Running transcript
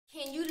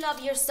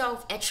love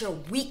yourself at your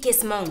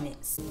weakest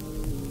moments.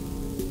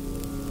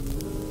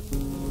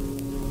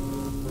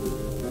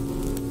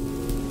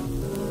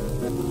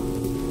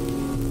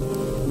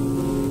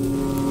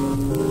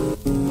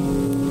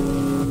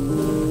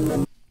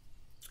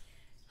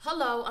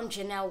 Hello, I'm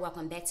Janelle.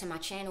 Welcome back to my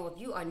channel. If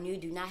you are new,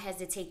 do not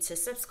hesitate to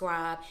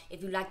subscribe.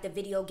 If you like the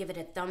video, give it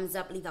a thumbs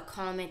up, leave a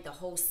comment, the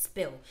whole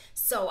spill.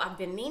 So I've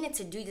been meaning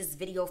to do this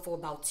video for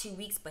about 2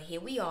 weeks, but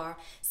here we are.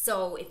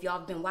 So if y'all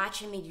have been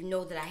watching me, you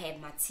know that I have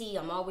my tea.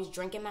 I'm always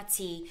drinking my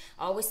tea.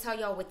 I always tell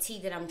y'all what tea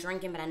that I'm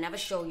drinking, but I never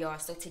show y'all.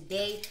 So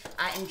today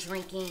I am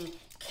drinking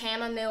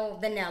chamomile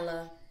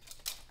vanilla.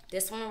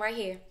 This one right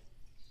here.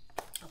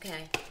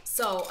 Okay.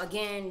 So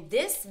again,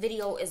 this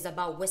video is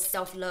about what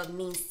self-love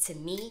means to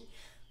me.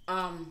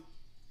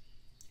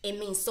 It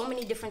means so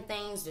many different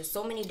things. There's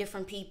so many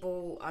different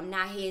people. I'm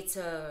not here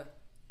to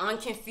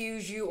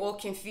unconfuse you or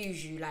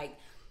confuse you. Like,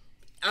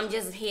 I'm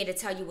just here to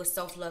tell you what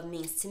self-love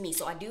means to me.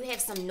 So I do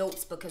have some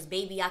notes because,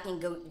 baby, I can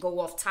go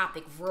off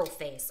topic real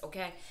fast,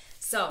 okay?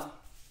 So,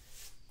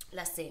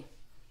 let's see.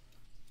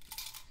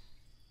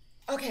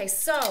 Okay,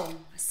 so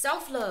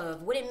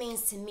self-love, what it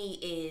means to me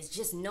is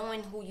just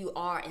knowing who you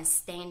are and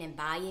standing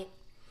by it.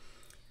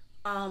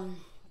 And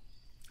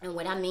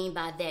what I mean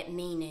by that,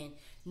 meaning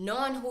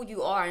knowing who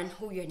you are and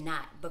who you're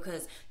not,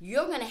 because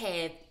you're going to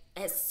have,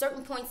 at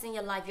certain points in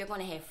your life, you're going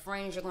to have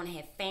friends, you're going to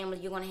have family,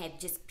 you're going to have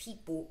just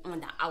people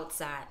on the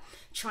outside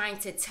trying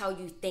to tell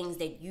you things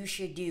that you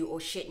should do or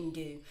shouldn't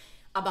do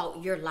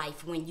about your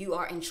life when you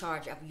are in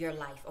charge of your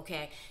life,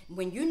 okay?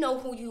 When you know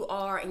who you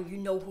are and you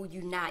know who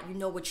you're not, you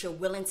know what you're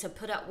willing to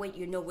put up with,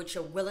 you know what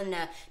you're willing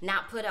to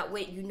not put up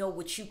with, you know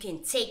what you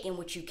can take and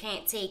what you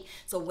can't take.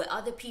 So with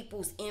other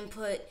people's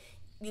input,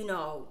 you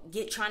know,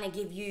 trying to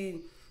give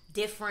you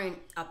different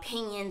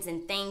opinions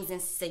and things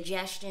and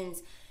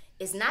suggestions,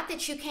 it's not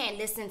that you can't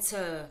listen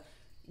to,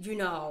 you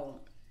know,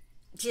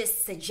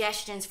 just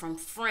suggestions from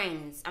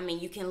friends. I mean,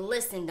 you can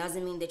listen,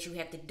 doesn't mean that you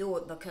have to do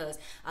it, because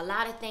a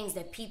lot of things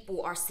that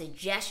people are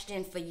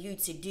suggesting for you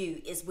to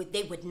do is what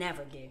they would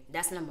never do.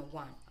 That's number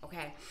one,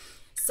 okay?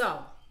 So,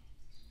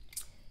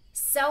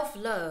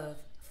 self-love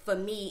for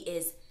me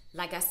is,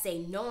 like I say,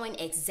 knowing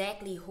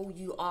exactly who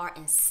you are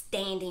and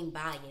standing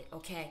by it,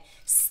 okay?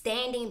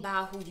 Standing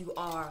by who you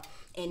are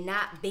and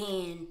not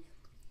being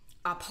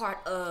a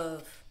part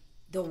of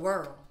the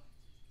world.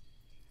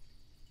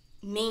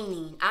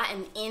 Meaning, I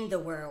am in the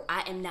world.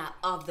 I am not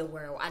of the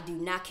world. I do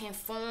not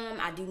conform.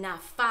 I do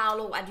not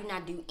follow. I do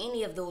not do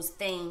any of those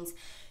things,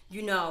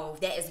 you know,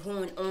 that is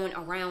going on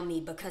around me,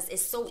 because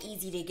it's so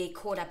easy to get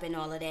caught up in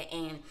all of that.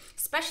 And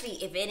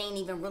especially if it ain't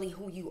even really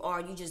who you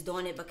are, you just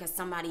doing it because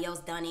somebody else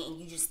done it and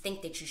you just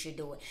think that you should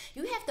do it.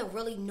 You have to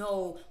really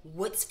know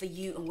what's for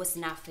you and what's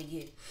not for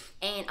you.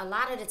 And a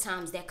lot of the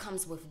times that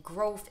comes with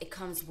growth. It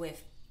comes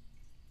with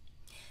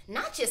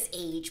not just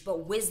age,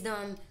 but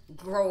wisdom,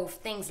 growth,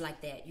 things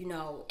like that. You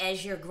know,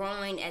 as you're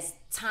growing, as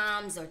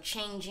times are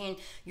changing,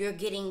 you're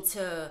getting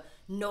to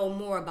know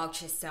more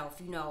about yourself.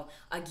 You know,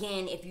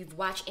 again, if you've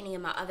watched any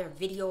of my other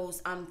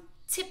videos, I'm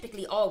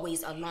typically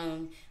always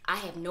alone. I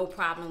have no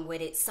problem with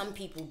it. Some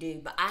people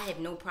do, but I have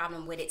no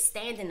problem with it.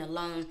 Standing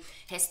alone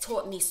has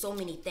taught me so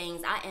many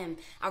things. I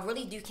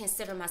really do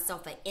consider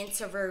myself an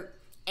introvert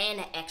and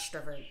an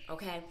extrovert,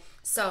 okay?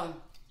 So,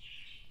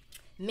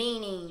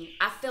 meaning,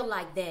 I feel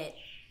like that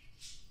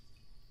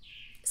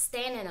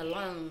standing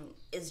alone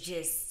is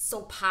just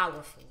so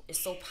powerful. It's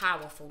so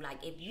powerful.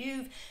 Like, if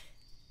you've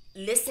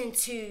listened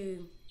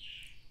to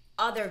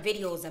other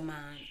videos of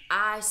mine,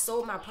 I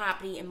sold my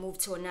property and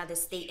moved to another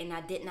state, and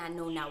I did not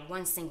know not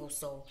one single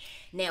soul.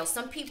 Now,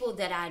 some people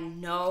that I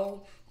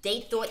know,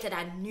 they thought that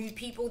I knew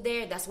people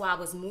there. That's why I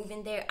was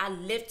moving there. I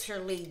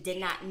literally did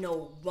not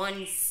know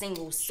one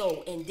single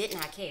soul and did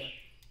not care,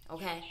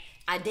 okay?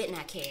 I did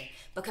not care,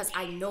 because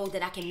I know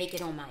that I can make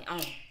it on my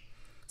own.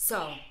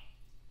 So,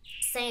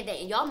 saying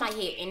that, y'all might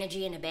hear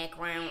energy in the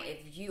background.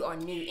 If you are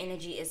new,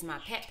 Energy is my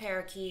pet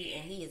parakeet,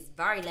 and he is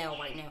very loud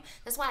right now.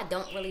 That's why I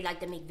don't really like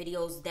to make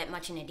videos that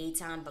much in the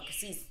daytime, because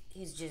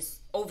he's just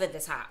over the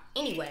top.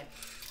 Anyway,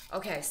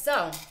 okay,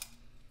 so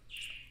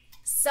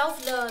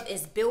self-love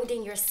is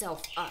building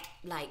yourself up,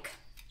 like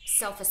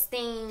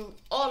self-esteem,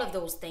 all of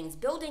those things,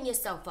 building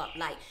yourself up,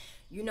 like,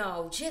 you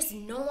know, just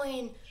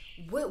knowing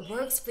what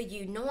works for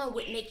you, knowing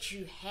what makes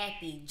you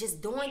happy,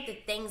 just doing the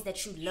things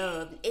that you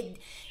love.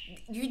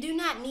 You do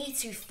not need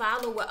to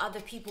follow what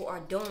other people are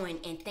doing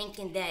and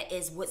thinking that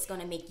is what's going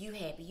to make you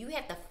happy. You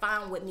have to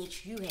find what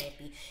makes you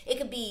happy. It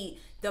could be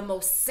the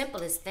most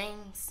simplest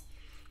things,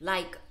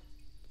 like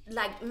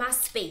my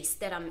space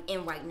that I'm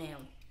in right now.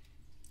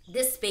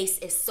 This space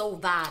is so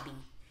vibey.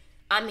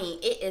 I mean,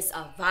 it is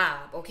a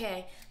vibe,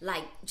 okay?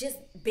 Like, just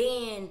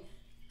being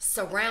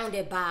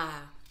surrounded by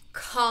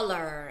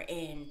color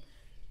and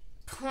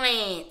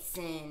plants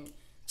and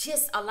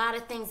just a lot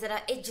of things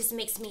that it just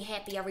makes me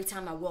happy every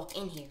time I walk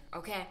in here,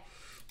 okay?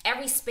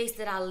 Every space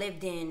that I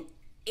lived in,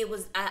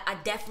 I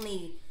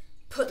definitely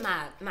put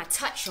my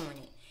touch on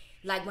it.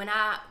 Like when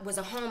I was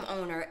a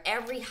homeowner,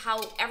 every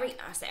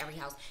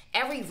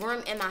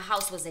room in my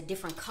house was a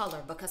different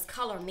color because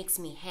color makes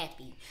me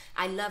happy.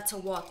 I love to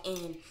walk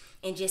in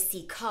and just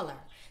see color.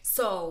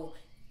 So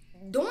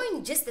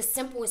doing just the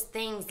simplest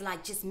things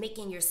like just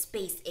making your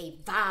space a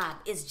vibe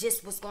is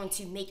just what's going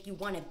to make you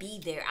want to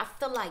be there. I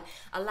feel like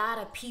a lot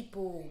of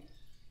people,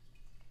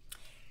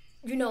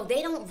 you know,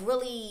 they don't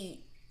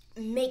really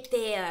make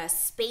their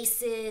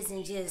spaces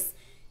and just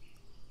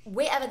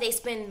wherever they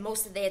spend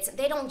most of their time,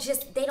 they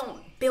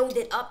don't build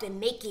it up and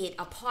make it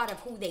a part of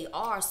who they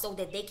are so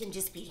that they can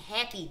just be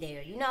happy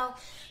there, you know?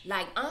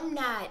 Like, I'm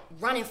not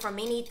running from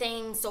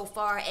anything so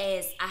far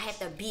as I have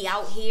to be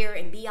out here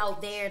and be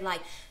out there. Like,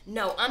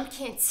 no, I'm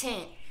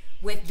content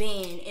with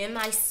being in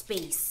my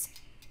space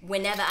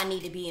whenever I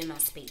need to be in my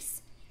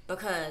space,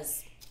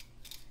 because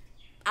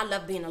I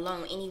love being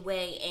alone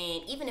anyway.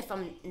 And even if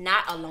I'm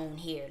not alone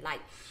here, like,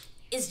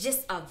 it's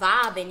just a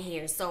vibe in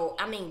here. So,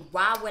 I mean,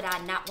 why would I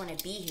not want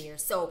to be here?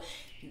 So,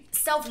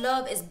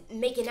 self-love is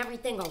making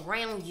everything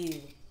around you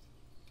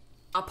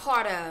a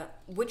part of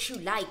what you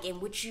like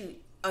and what you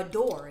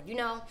adore, you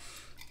know?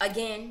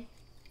 Again,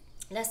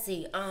 let's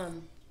see.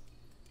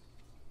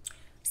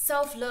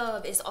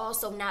 Self-love is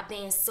also not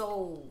being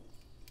so,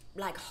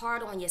 like,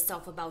 hard on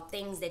yourself about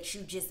things that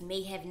you just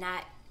may have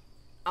not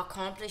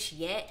accomplished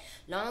yet.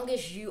 Long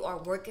as you are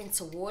working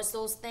towards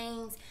those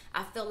things,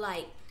 I feel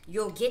like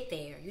you'll get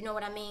there. You know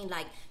what I mean?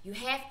 Like, you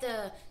have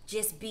to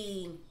just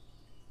be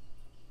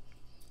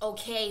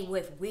okay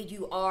with where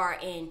you are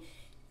and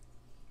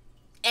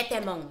at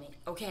that moment,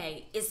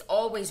 okay? It's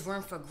always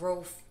room for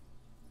growth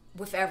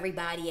with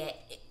everybody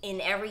in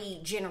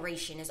every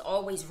generation. There's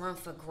always room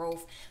for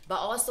growth, but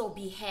also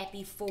be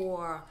happy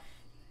for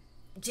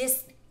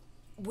just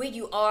where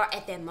you are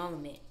at that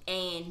moment,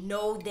 and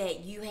know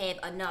that you have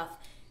enough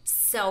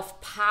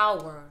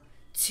self-power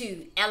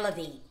to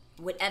elevate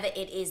whatever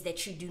it is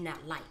that you do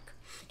not like.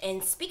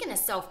 And speaking of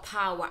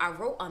self-power, I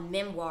wrote a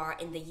memoir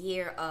in the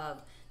year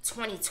of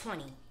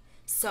 2020.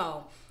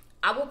 So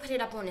I will put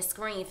it up on the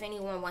screen if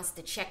anyone wants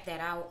to check that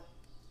out.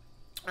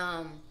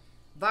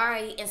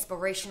 Very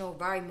inspirational,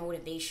 very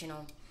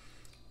motivational.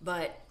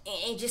 But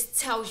it just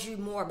tells you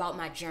more about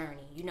my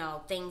journey. You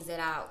know, things that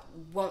I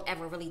won't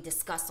ever really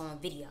discuss on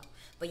video.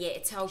 But yeah,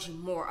 it tells you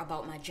more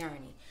about my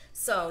journey.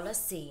 So let's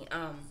see.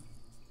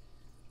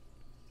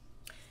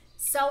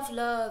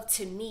 Self-love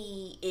to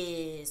me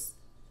is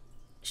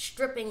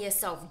stripping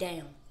yourself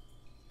down.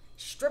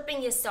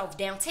 Stripping yourself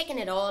down, taking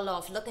it all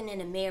off, looking in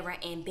the mirror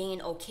and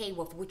being okay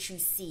with what you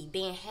see,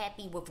 being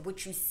happy with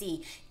what you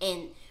see,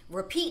 and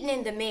repeating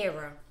in the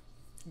mirror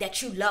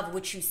that you love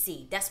what you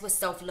see. That's what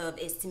self-love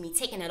is to me,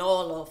 taking it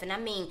all off. And I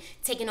mean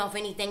taking off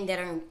anything that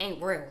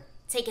ain't real.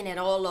 Taking it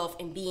all off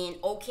and being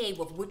okay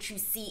with what you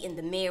see in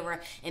the mirror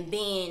and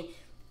being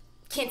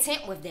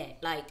content with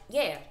that. Like,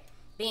 yeah,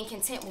 being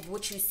content with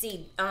what you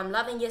see.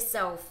 Loving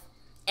yourself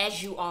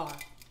as you are.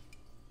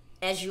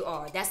 As you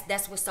are.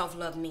 That's what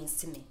self-love means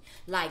to me.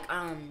 Like,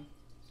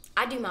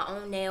 I do my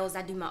own nails,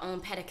 I do my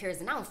own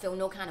pedicures, and I don't feel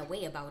no kind of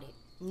way about it.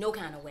 No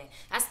kind of way.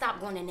 I stopped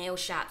going to nail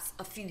shops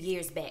a few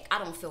years back.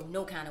 I don't feel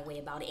no kind of way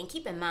about it. And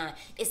keep in mind,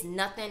 it's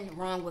nothing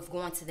wrong with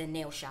going to the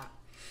nail shop.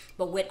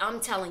 But what I'm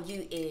telling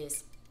you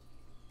is,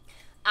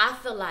 I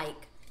feel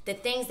like the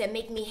things that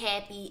make me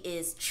happy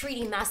is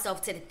treating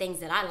myself to the things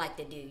that I like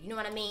to do. You know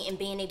what I mean? And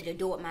being able to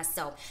do it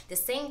myself. The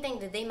same thing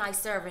that they might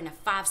serve in a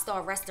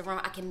 5-star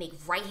restaurant, I can make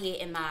right here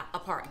in my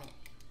apartment.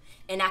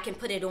 And I can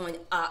put it on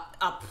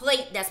a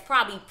plate that's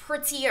probably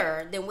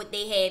prettier than what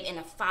they have in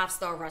a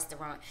 5-star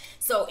restaurant.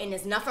 So, and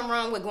there's nothing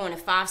wrong with going to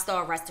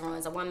 5-star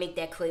restaurants. I want to make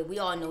that clear. We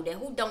all know that.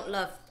 Who don't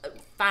love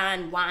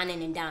fine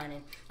whining and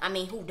dining? I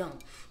mean, who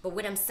don't? But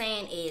what I'm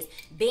saying is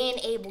being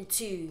able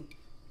to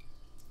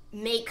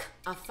make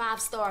a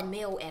 5-star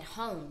meal at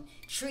home,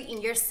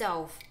 treating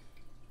yourself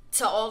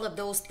to all of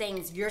those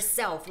things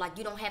yourself. Like,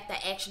 you don't have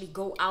to actually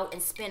go out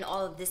and spend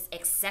all of this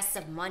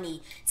excessive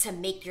money to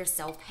make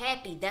yourself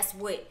happy. That's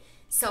what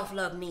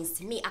self-love means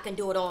to me. I can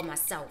do it all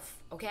myself,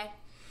 okay?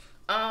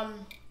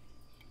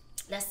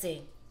 Let's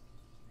see.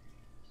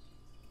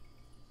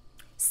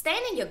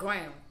 Stand in your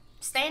ground.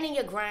 Stand in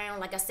your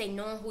ground, like I say,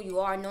 knowing who you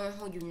are, knowing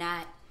who you're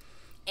not,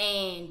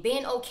 and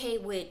being okay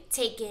with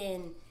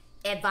taking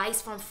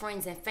advice from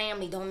friends and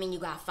family. Don't mean you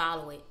gotta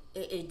follow it.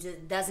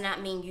 It does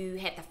not mean you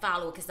have to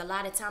follow it, because a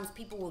lot of times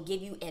people will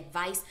give you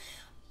advice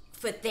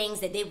for things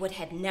that they would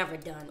have never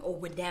done or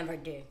would never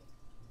do.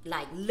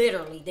 Like,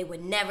 literally, they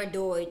would never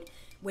do it,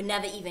 would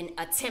never even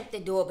attempt to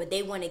do it, but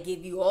they want to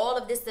give you all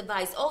of this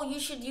advice. Oh, you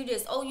should do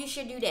this. Oh, you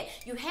should do that.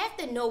 You have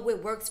to know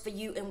what works for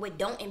you and what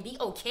don't, and be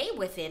okay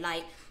with it.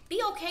 Like,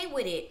 be okay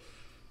with it.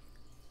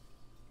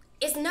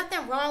 It's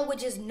nothing wrong with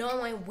just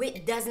knowing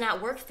what does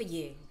not work for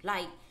you.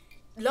 Like,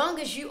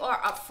 long as you are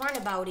upfront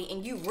about it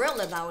and you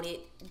real about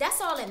it, that's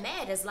all that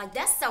matters. Like,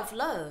 that's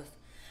self-love.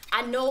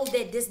 I know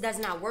that this does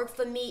not work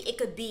for me. It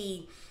could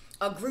be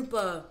a group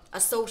of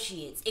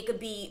associates. It could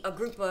be a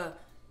group of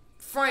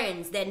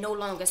friends that no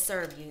longer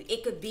serve you.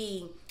 It could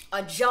be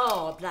a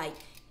job. Like,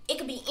 it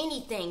could be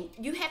anything.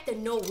 You have to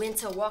know when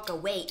to walk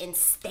away and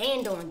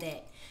stand on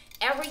that.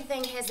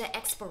 everything has an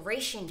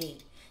expiration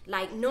date.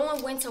 Like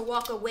knowing when to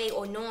walk away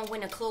or knowing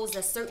when to close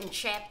a certain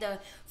chapter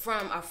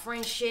from a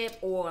friendship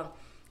or,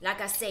 like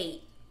I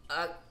say,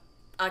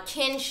 a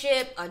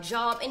kinship, a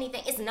job,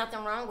 anything. It's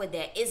nothing wrong with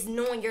that. It's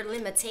knowing your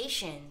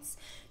limitations.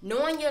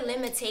 Knowing your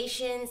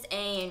limitations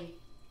and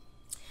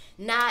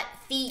not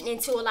feeding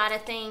into a lot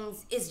of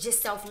things is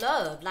just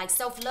self-love. Like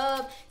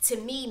self-love to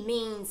me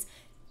means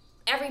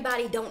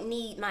everybody don't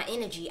need my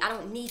energy. I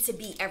don't need to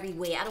be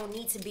everywhere. I don't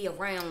need to be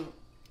around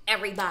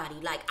everybody.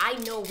 Like I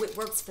know what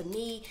works for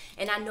me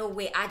and I know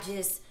where I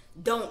just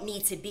don't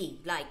need to be.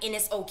 Like, and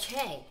it's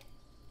okay.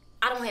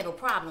 I don't have a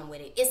problem with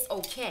it. It's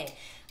okay.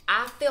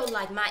 I feel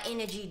like my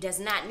energy does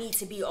not need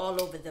to be all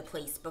over the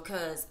place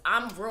because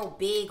I'm real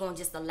big on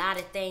just a lot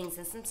of things,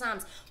 and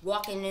sometimes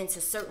walking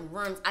into certain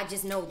rooms, I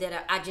just know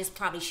that I just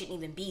probably shouldn't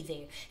even be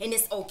there, and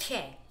it's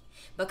okay.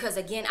 Because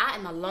again, I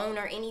am a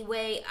loner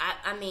anyway.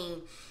 I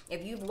mean,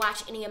 if you've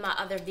watched any of my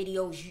other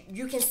videos,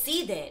 you can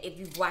see that. If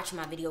you've watched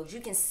my videos, you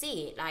can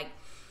see it. Like,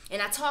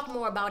 and I talk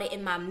more about it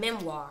in my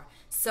memoir.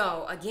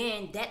 So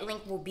again, that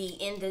link will be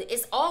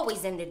it's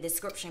always in the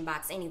description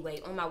box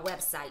anyway on my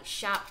website,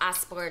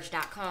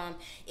 shopisplurge.com.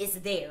 It's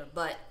there,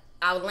 but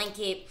I'll link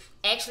it.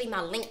 Actually,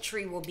 my link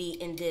tree will be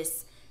in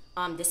this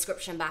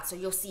description box, so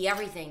you'll see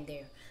everything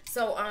there.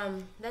 So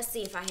let's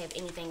see if I have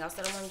anything else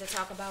that I wanted to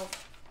talk about.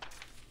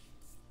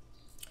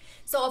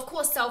 So of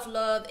course,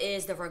 self-love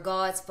is the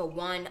regards for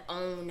one's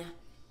own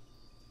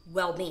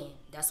well-being.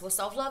 That's what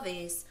self-love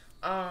is.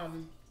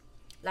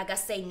 Like I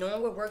say,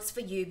 knowing what works for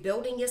you,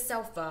 building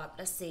yourself up.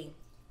 Let's see.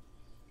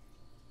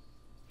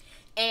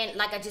 And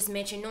like I just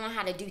mentioned, knowing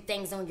how to do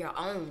things on your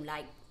own.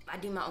 Like, I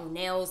do my own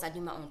nails. I do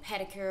my own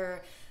pedicure.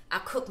 I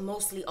cook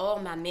mostly all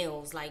my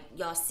meals. Like,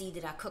 y'all see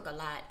that I cook a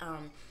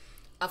lot.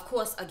 Of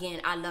course,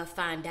 again, I love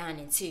fine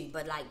dining too.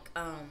 But, like,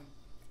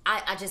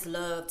 I just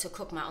love to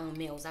cook my own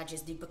meals. I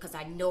just do because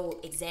I know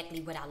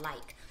exactly what I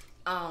like.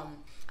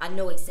 I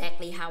know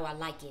exactly how I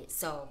like it.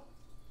 So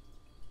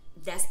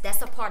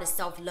that's a part of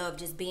self-love,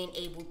 just being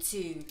able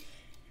to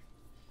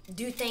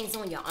do things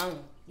on your own.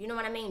 You know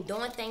what I mean?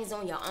 Doing things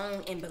on your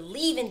own and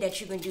believing that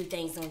you can do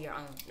things on your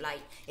own. Like,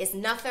 it's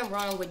nothing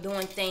wrong with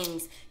doing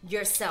things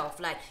yourself.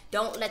 Like,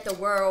 don't let the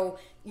world,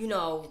 you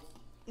know,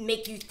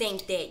 make you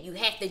think that you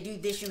have to do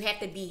this, you have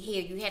to be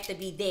here, you have to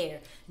be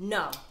there.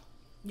 No.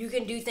 You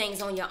can do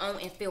things on your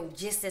own and feel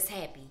just as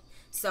happy.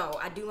 So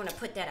I do want to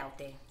put that out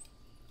there.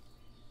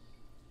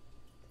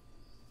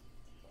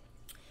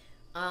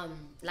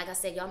 Like I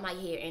said, y'all might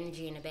hear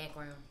energy in the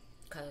background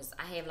because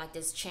I have like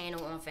this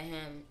channel on for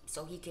him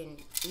so he can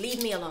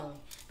leave me alone.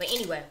 But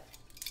anyway,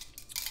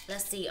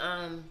 let's see.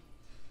 I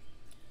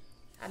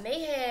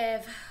may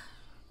have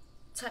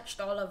touched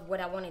all of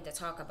what I wanted to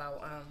talk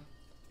about.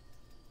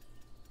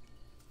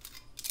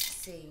 Let's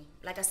see.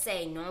 Like I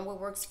say, knowing what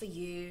works for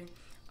you,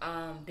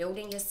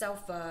 building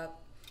yourself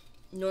up,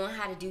 knowing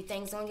how to do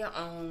things on your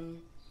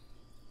own.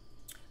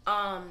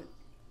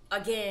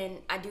 Again,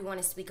 I do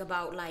want to speak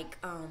about like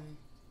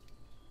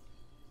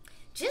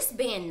just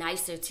being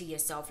nicer to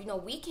yourself. You know,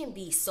 we can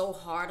be so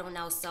hard on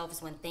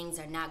ourselves when things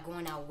are not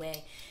going our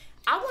way.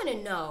 I want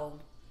to know,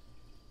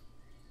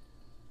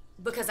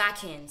 because I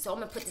can, so I'm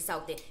going to put this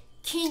out there.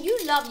 Can you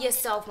love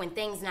yourself when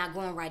things not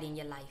going right in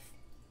your life?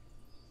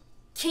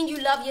 Can you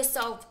love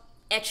yourself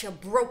at your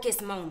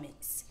brokest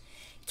moments?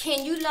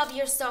 Can you love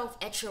yourself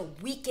at your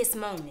weakest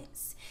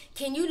moments?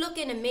 Can you look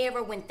in the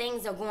mirror when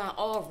things are going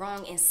all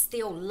wrong and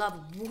still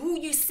love who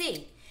you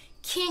see?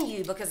 Can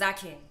you? Because I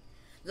can.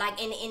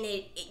 Like, and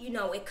it, you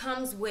know, it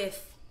comes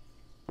with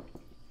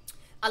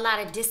a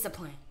lot of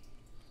discipline.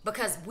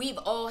 Because we've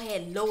all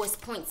had lowest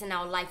points in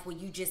our life where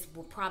you just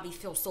will probably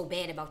feel so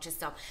bad about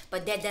yourself.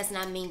 But that does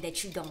not mean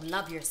that you don't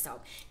love yourself.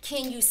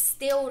 Can you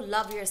still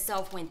love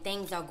yourself when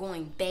things are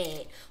going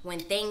bad? When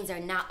things are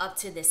not up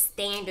to the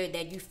standard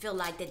that you feel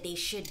like that they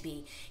should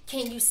be?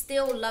 Can you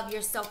still love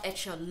yourself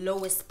at your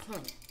lowest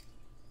point?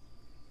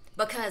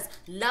 Because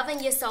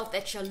loving yourself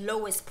at your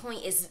lowest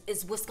point is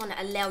what's going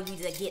to allow you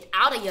to get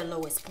out of your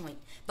lowest point.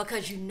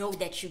 Because you know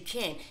that you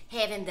can.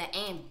 Having the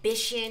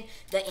ambition,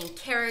 the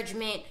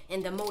encouragement,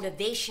 and the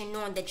motivation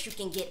knowing that you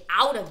can get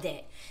out of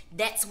that.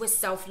 That's what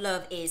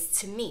self-love is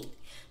to me.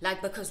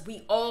 Like, because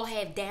we all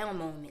have down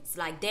moments.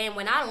 Like, damn,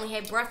 when I only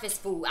had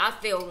breakfast food, I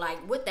feel like,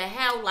 what the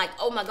hell? Like,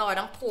 oh my God,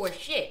 I'm poor as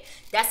shit.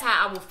 That's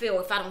how I will feel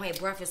if I don't have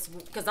breakfast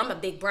food, because I'm a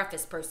big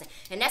breakfast person.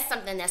 And that's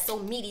something that's so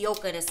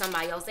mediocre to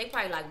somebody else. They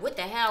probably like, what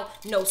the hell?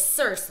 No,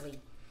 seriously.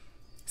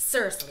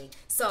 Seriously.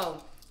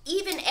 So,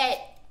 even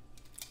at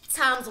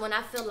times when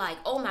I feel like,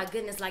 oh my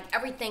goodness, like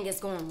everything is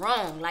going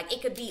wrong. Like,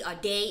 it could be a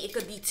day, it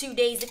could be 2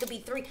 days, it could be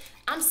 3.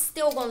 I'm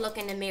still going to look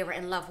in the mirror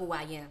and love who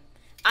I am.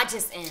 I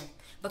just am.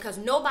 Because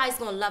nobody's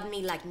going to love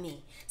me like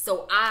me.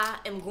 So I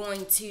am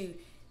going to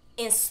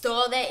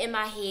install that in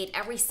my head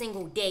every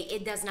single day.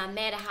 It does not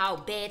matter how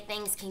bad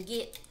things can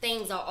get.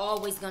 Things are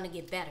always going to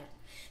get better.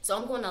 So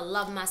I'm going to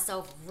love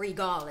myself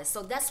regardless.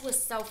 So that's what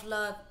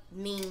self-love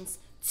means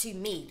to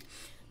me.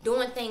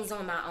 Doing things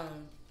on my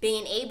own.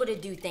 being able to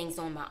do things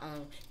on my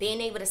own, being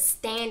able to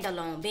stand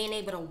alone, being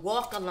able to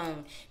walk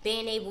alone,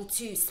 being able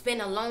to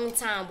spend alone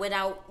time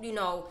without, you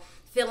know,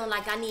 feeling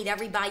like I need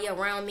everybody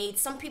around me.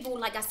 Some people,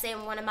 like I said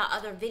in one of my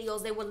other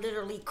videos, they would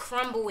literally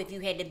crumble if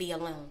you had to be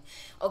alone.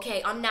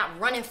 Okay, I'm not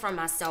running from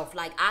myself.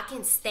 Like, I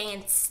can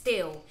stand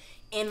still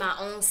in my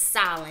own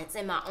silence,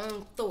 in my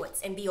own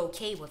thoughts, and be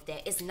okay with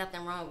that. It's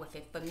nothing wrong with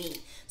it for me.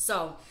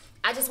 So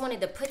I just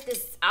wanted to put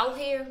this out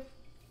here.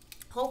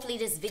 Hopefully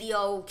this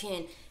video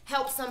can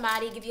help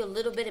somebody, give you a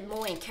little bit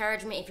more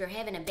encouragement if you're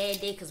having a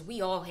bad day, because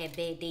we all have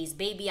bad days.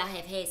 Baby, I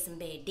have had some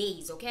bad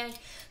days, okay?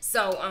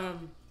 So,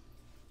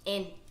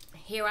 and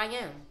here I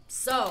am.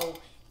 So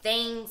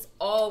things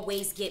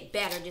always get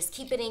better. Just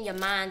keep it in your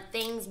mind.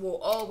 Things will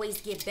always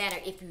get better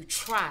if you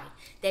try.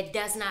 That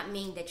does not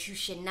mean that you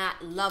should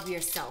not love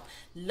yourself.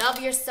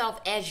 Love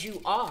yourself as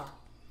you are.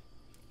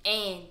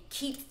 And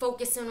keep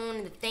focusing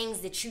on the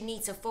things that you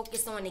need to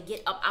focus on to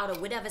get up out of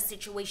whatever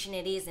situation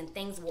it is, and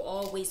things will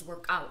always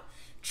work out.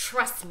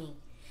 Trust me.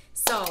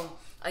 So,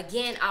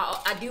 again,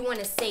 I do want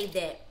to say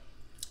that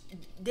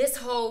this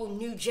whole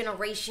new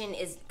generation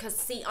is, because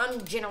see,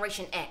 I'm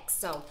Generation X,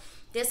 so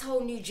this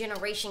whole new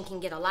generation can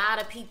get a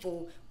lot of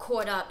people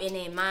caught up in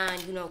their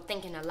mind, you know,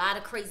 thinking a lot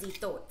of crazy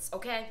thoughts,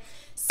 okay?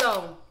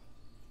 So,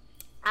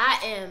 I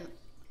am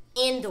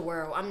in the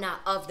world. I'm not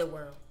of the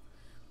world,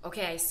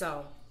 okay?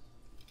 So,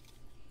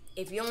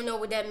 if you don't know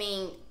what that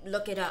means,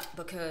 look it up,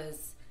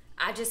 because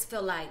I just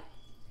feel like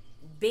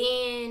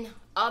being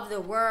of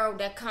the world,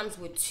 that comes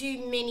with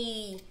too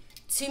many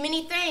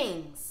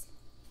things.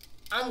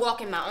 I'm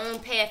walking my own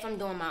path. I'm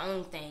doing my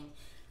own thing.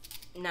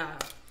 Nah.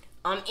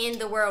 I'm in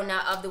the world,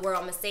 not of the world.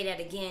 I'm going to say that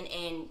again.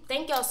 And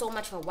thank y'all so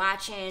much for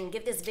watching.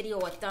 Give this video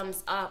a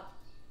thumbs up.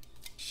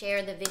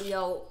 Share the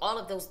video. All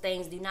of those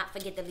things. Do not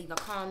forget to leave a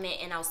comment.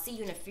 And I'll see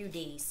you in a few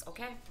days.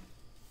 Okay?